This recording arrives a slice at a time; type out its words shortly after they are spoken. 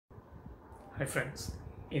Hi friends,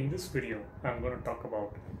 in this video I'm going to talk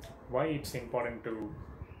about why it's important to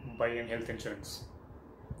buy an health insurance.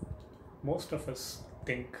 Most of us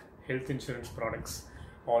think health insurance products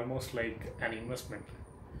almost like an investment,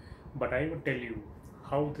 but I would tell you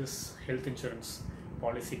how this health insurance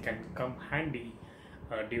policy can come handy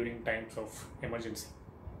during times of emergency.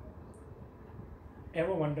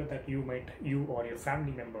 Ever wonder that you or your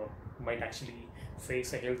family member might actually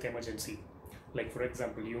face a health emergency? Like for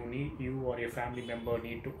example, you or your family member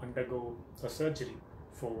need to undergo a surgery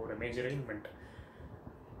for a major ailment,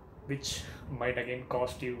 which might again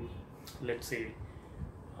cost you, let's say,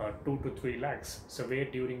 2 to 3 lakhs. So where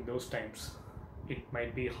during those times it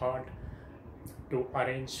might be hard to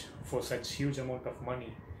arrange for such huge amount of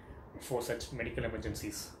money for such medical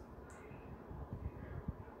emergencies.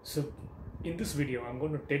 So in this video I'm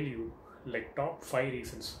going to tell you like top 5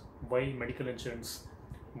 reasons why medical insurance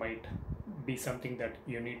might be something that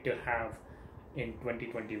you need to have in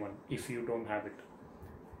 2021 if you don't have it.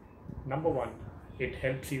 Number 1, it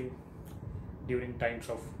helps you during times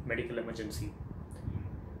of medical emergency.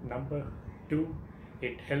 Number 2,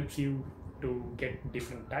 it helps you to get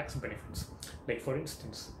different tax benefits. Like for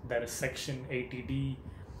instance, there is section 80D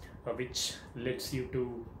which lets you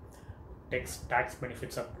to tax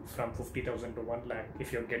benefits up from 50,000 to 1 lakh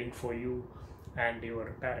if you're getting for you and your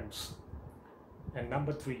parents. And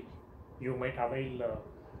number 3, you might avail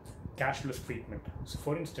cashless treatment. So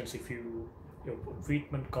for instance, if your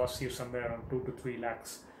treatment costs you somewhere around 2 to 3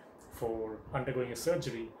 lakhs for undergoing a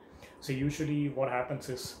surgery, so usually what happens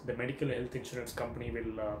is the medical health insurance company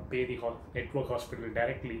will pay the network hospital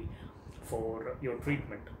directly for your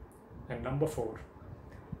treatment. And number 4,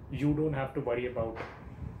 you don't have to worry about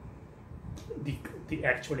the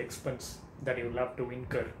actual expense that you will have to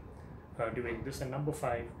incur during this. And number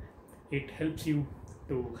 5, it helps you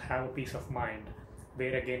to have a peace of mind,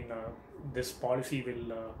 where again this policy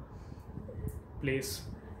will place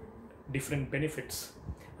different benefits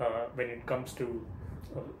when it comes to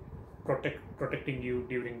protecting you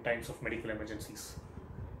during times of medical emergencies.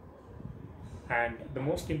 And the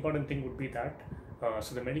most important thing would be that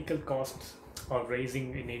so the medical costs are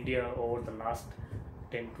rising in India over the last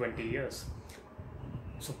 10-20 years.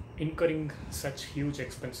 So incurring such huge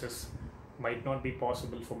expenses might not be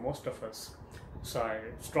possible for most of us. So I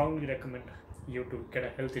strongly recommend you to get a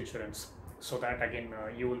health insurance, so that again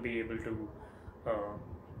you will be able to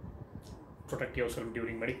protect yourself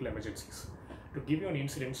during medical emergencies. To give you an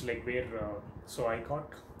incident, like where so I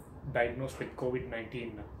got diagnosed with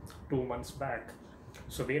COVID-19 2 months back.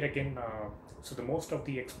 So where again so the most of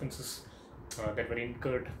the expenses that were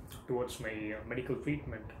incurred towards my medical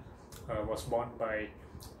treatment was borne by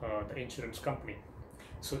the insurance company.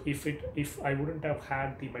 So if I wouldn't have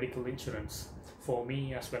had the medical insurance for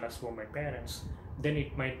me as well as for my parents, then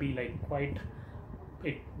it might be like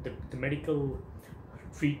the medical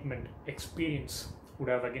treatment experience would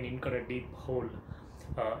have again incurred a deep hole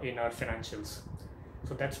in our financials.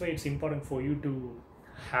 So that's why it's important for you to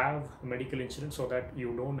have medical insurance, so that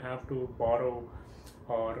you don't have to borrow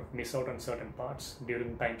or miss out on certain parts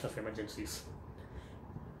during times of emergencies.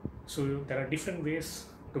 So there are different ways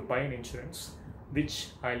to buy an insurance, which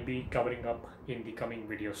I'll be covering up in the coming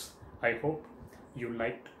videos. I hope you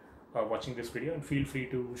liked watching this video, and feel free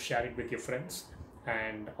to share it with your friends,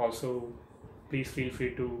 and also please feel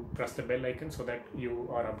free to press the bell icon so that you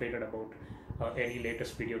are updated about any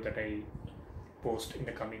latest video that I post in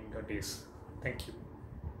the coming days. Thank you.